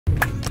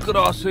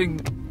crossing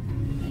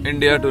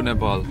India to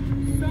Nepal.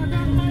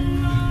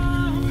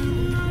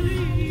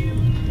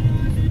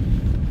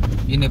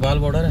 ये Nepal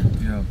border है?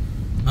 Yeah.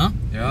 Huh?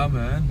 Yeah,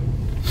 man.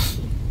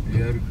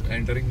 We are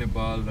entering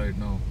Nepal right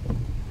now.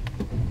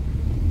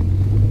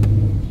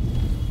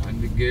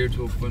 And the gates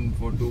open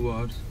for 2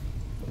 hours.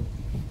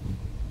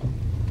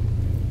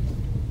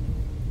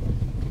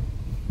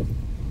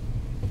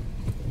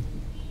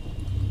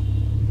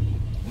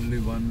 Only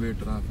one-way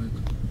traffic.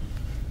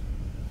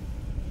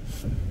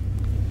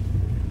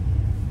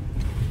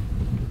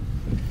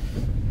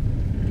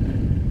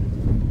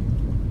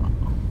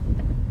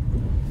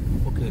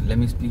 Okay, let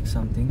me speak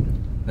something.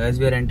 Guys,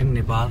 we are entering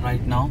Nepal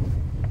right now.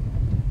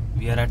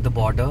 We are at the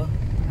border,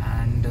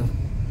 and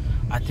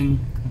I think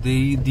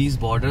these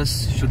borders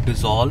should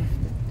dissolve,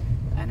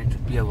 and it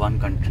should be a one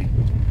country.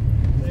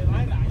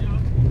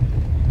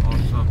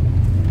 Awesome.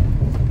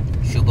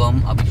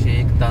 Shubham,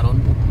 Abhishek, Tarun,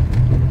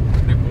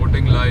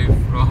 Reporting live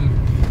from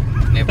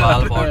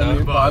Nepal border.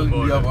 Nepal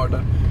India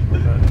border.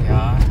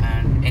 Yeah,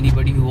 and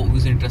anybody who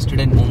is interested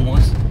in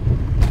momos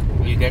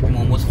will get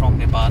momos from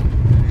Nepal.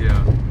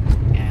 Yeah.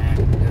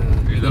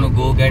 And we're gonna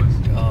go get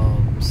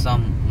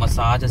some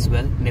massage as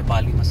well,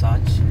 Nepali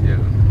massage. Yeah.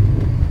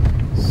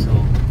 So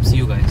see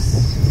you guys.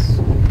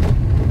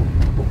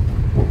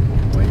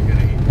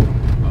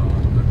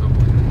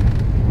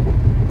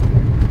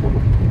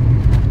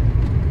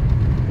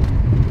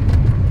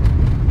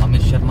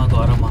 Amit Sharma,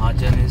 Gaurav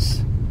Mahajan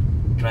is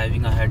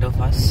driving ahead of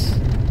us.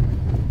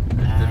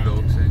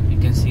 And you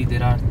can see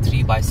there are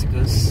 3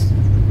 bicycles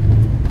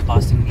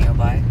passing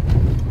nearby,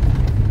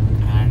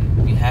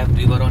 and we have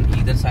river on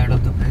either side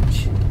of the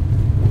bridge.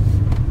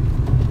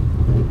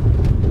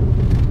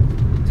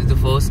 This is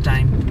the first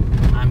time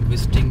I'm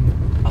visiting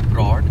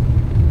abroad,